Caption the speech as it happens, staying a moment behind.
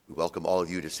welcome all of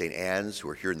you to St. Anne's who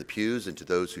are here in the pews and to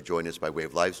those who join us by way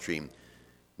of live stream,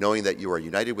 knowing that you are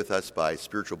united with us by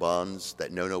spiritual bonds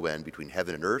that know no end between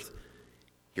heaven and earth.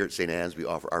 Here at St. Anne's, we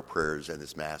offer our prayers and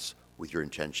this Mass with your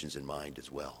intentions in mind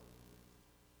as well.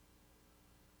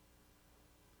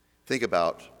 Think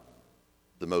about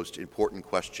the most important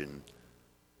question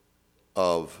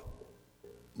of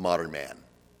modern man,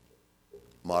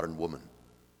 modern woman.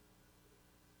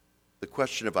 The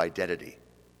question of identity.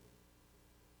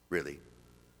 Really,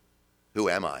 who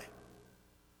am I?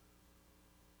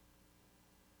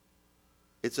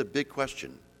 It's a big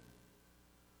question.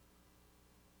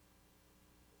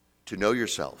 To know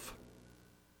yourself,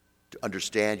 to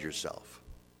understand yourself,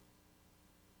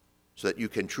 so that you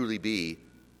can truly be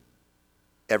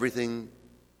everything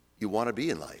you want to be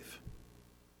in life.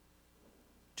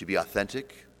 To be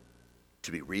authentic,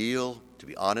 to be real, to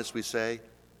be honest, we say.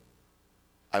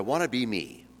 I want to be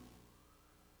me.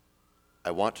 I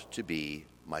want to be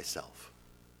myself.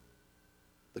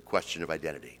 The question of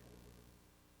identity.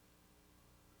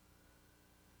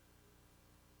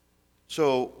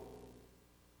 So,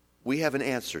 we have an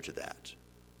answer to that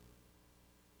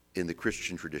in the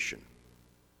Christian tradition.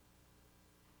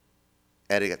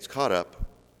 And it gets caught up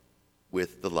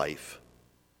with the life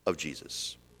of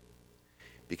Jesus.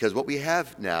 Because what we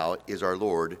have now is our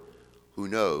Lord who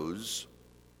knows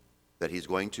that he's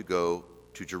going to go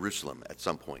to Jerusalem at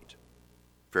some point,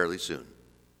 fairly soon.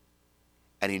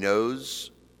 And he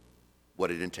knows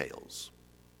what it entails.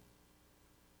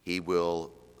 He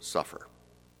will suffer.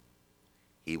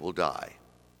 He will die.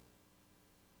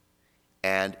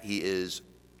 And he is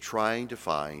trying to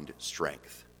find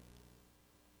strength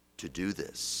to do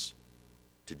this,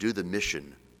 to do the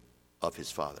mission of his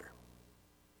Father.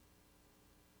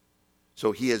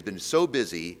 So he has been so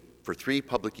busy for 3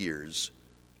 public years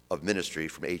of ministry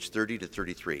from age 30 to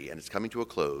 33, and it's coming to a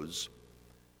close,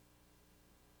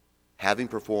 having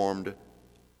performed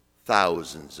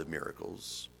thousands of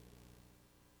miracles.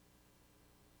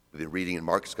 We've been reading in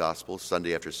Mark's Gospel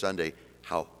Sunday after Sunday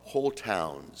how whole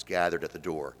towns gathered at the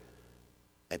door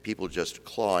and people just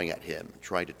clawing at him,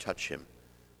 trying to touch him,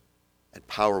 and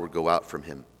power would go out from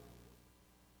him.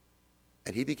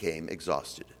 And he became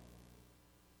exhausted.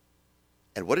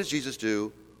 And what does Jesus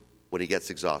do when he gets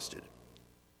exhausted?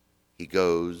 He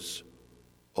goes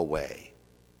away.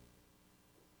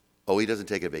 Oh, he doesn't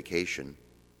take a vacation.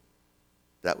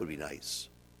 That would be nice.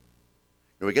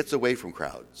 No, he gets away from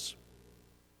crowds.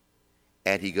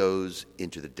 And he goes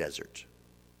into the desert.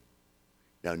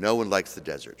 Now, no one likes the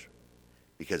desert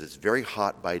because it's very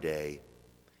hot by day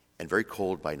and very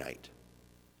cold by night.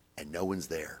 And no one's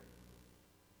there.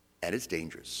 And it's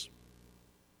dangerous.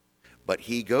 But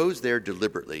he goes there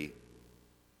deliberately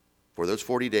for those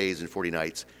 40 days and 40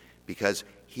 nights because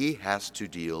he has to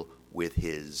deal with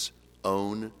his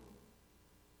own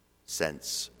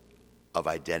sense of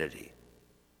identity.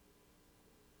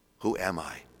 Who am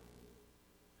I?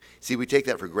 See, we take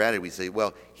that for granted. We say,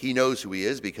 well, he knows who he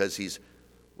is because he's,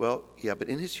 well, yeah, but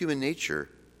in his human nature,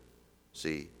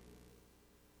 see,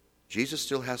 Jesus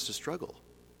still has to struggle.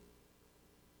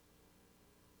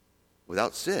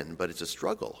 Without sin, but it's a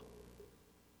struggle.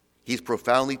 He's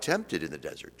profoundly tempted in the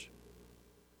desert.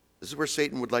 This is where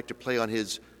Satan would like to play on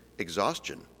his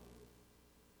exhaustion.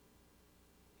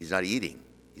 He's not eating,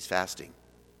 he's fasting.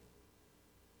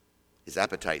 His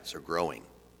appetites are growing.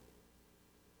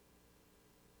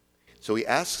 So he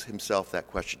asks himself that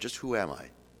question, just who am I?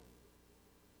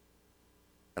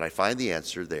 And I find the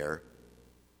answer there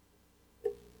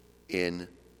in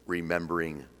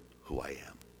remembering who I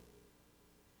am.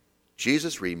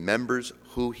 Jesus remembers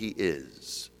who he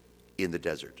is in the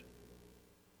desert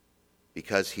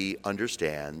because he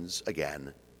understands,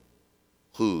 again,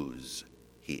 whose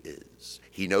he is.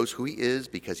 He knows who he is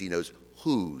because he knows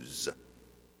whose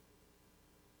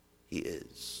he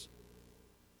is.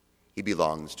 He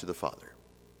belongs to the Father.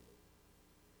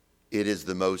 It is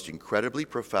the most incredibly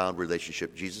profound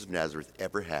relationship Jesus of Nazareth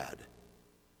ever had.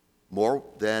 More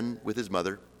than with his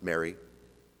mother, Mary.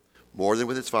 More than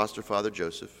with his foster father,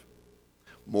 Joseph.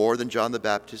 More than John the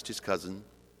Baptist, his cousin.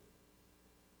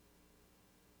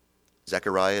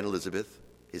 Zechariah and Elizabeth,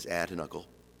 his aunt and uncle.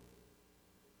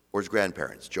 Or his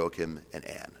grandparents, Joachim and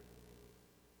Anne.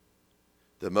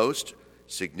 The most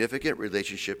significant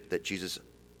relationship that Jesus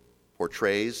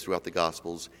portrays throughout the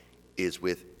Gospels is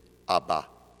with Abba,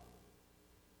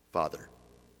 Father.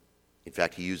 In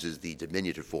fact, he uses the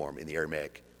diminutive form in the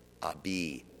Aramaic,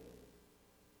 Abi,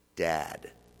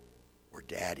 Dad, or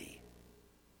Daddy.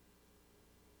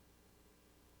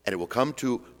 And it will come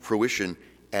to fruition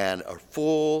and a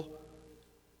full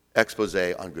expose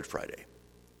on Good Friday.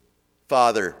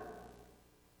 Father,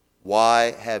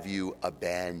 Why have you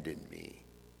abandoned me?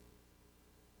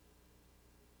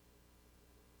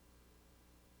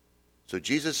 So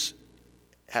Jesus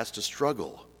has to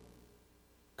struggle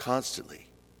constantly.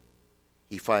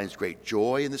 He finds great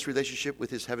joy in this relationship with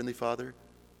his heavenly Father,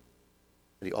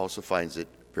 and he also finds it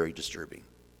very disturbing,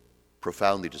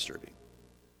 profoundly disturbing.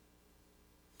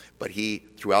 But he,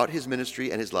 throughout his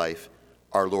ministry and his life,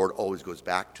 our Lord always goes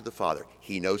back to the Father.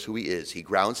 He knows who he is. He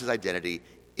grounds his identity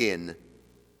in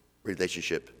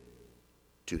relationship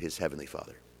to his heavenly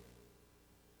Father.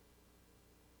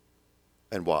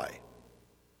 And why?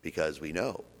 Because we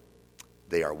know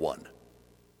they are one.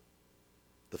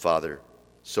 The Father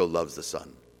so loves the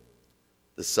Son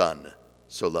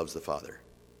so loves the Father,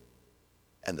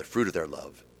 and the fruit of their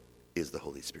love is the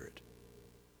Holy Spirit.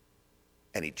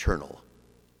 An eternal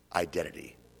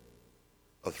identity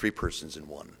of three persons in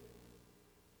one.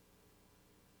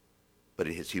 But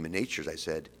in his human nature, as I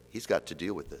said, he's got to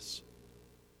deal with this.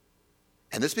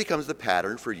 And this becomes the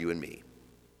pattern for you and me.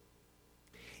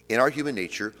 In our human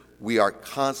nature, we are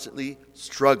constantly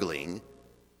struggling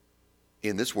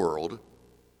in this world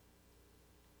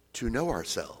to know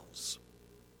ourselves,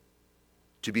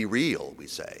 to be real, we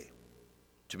say,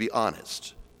 to be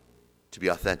honest, to be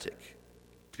authentic,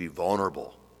 to be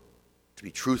vulnerable, to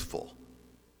be truthful,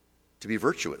 to be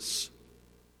virtuous,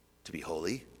 to be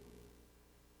holy.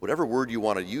 Whatever word you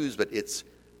want to use, but it's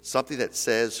something that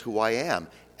says who I am.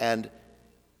 And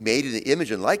made in the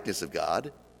image and likeness of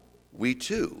God, we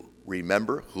too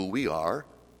remember who we are.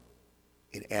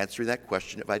 In answering that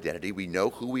question of identity, we know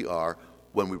who we are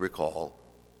when we recall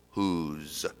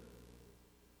whose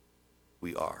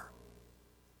we are.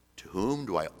 To whom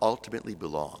do I ultimately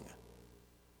belong?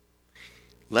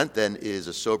 Lent, then, is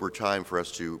a sober time for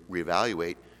us to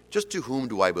reevaluate just to whom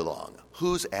do I belong?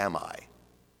 Whose am I?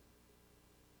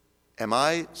 Am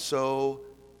I so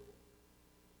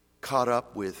caught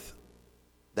up with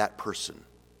that person,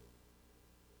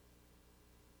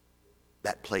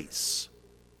 that place,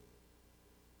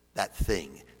 that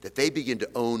thing, that they begin to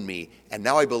own me, and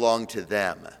now I belong to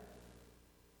them?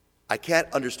 I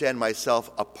can't understand myself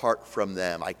apart from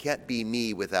them. I can't be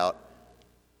me without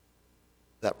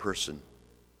that person.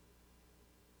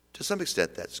 To some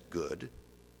extent, that's good.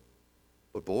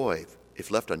 But boy, if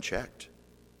left unchecked.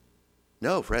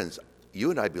 No, friends,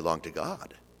 you and I belong to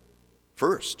God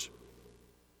first.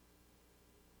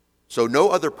 So no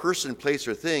other person, place,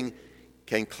 or thing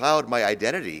can cloud my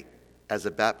identity as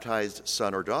a baptized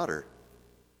son or daughter.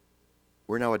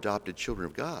 We're now adopted children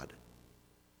of God.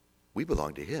 We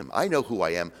belong to him. I know who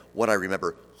I am when I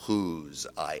remember whose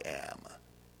I am.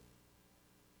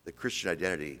 The Christian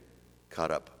identity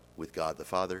caught up with God the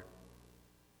Father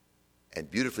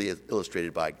and beautifully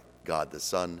illustrated by God the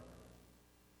Son,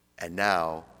 and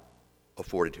now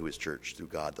afforded to his church through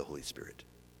God the Holy Spirit,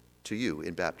 to you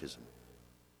in baptism.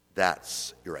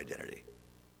 That's your identity,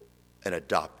 an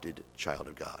adopted child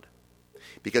of God.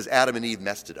 Because Adam and Eve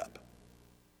messed it up.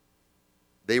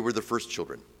 They were the first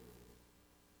children.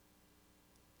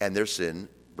 And their sin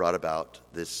brought about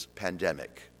this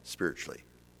pandemic spiritually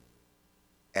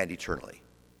and eternally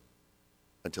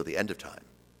until the end of time,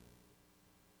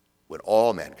 when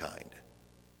all mankind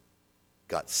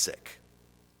got sick.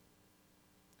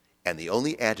 And the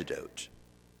only antidote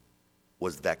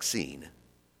was the vaccine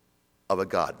of a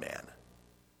God-man,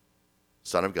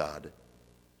 Son of God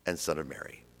and Son of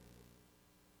Mary.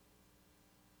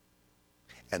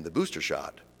 And the booster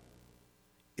shot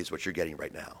is what you're getting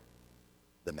right now,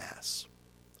 the Mass,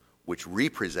 which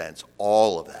represents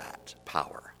all of that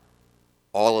power,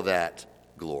 all of that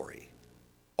glory,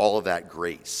 all of that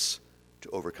grace to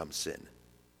overcome sin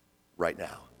right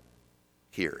now,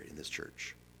 here in this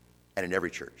church, and in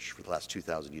every church for the last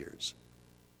 2,000 years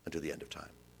until the end of time.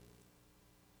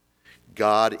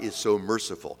 God is so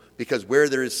merciful because where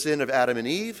there is sin of Adam and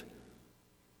Eve,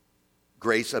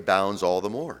 grace abounds all the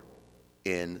more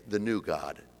in the new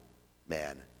God,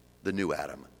 man, the new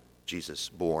Adam, Jesus,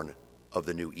 born of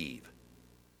the new Eve,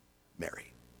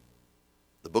 Mary.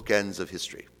 The bookends of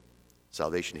history,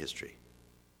 salvation history.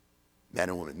 Man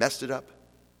and woman messed it up.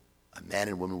 A man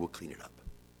and woman will clean it up.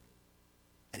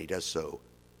 And he does so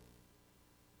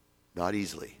not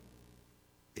easily.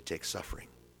 It takes suffering.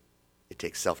 It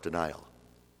takes self-denial.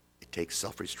 It takes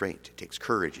self-restraint. It takes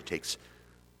courage. It takes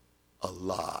a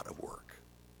lot of work.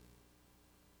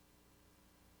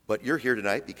 But you're here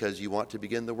tonight because you want to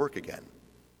begin the work again.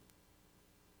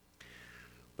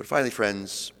 But finally,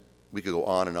 friends, we could go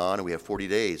on, and we have 40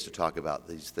 days to talk about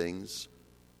these things.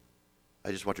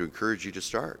 I just want to encourage you to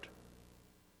start.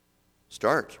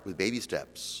 Start with baby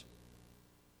steps.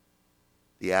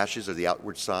 The ashes are the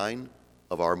outward sign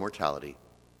of our mortality.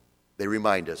 They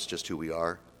remind us just who we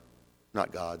are,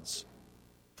 not gods,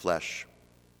 flesh,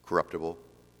 corruptible.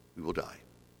 We will die.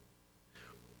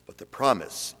 But the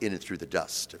promise in and through the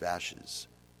dust of ashes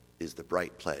is the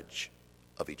bright pledge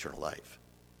of eternal life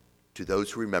to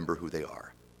those who remember who they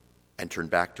are and turn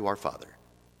back to our Father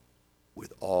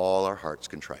with all our hearts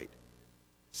contrite,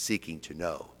 seeking to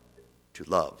know, to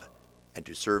love, and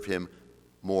to serve him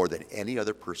more than any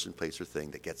other person, place, or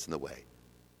thing that gets in the way.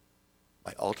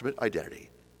 My ultimate identity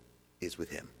is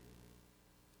with him,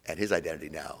 and his identity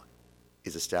now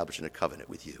is established in a covenant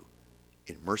with you,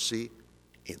 in mercy,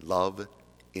 in love,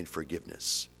 in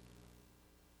forgiveness.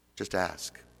 Just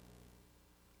ask.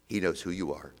 He knows who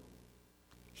you are.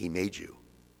 He made you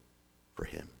for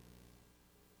him.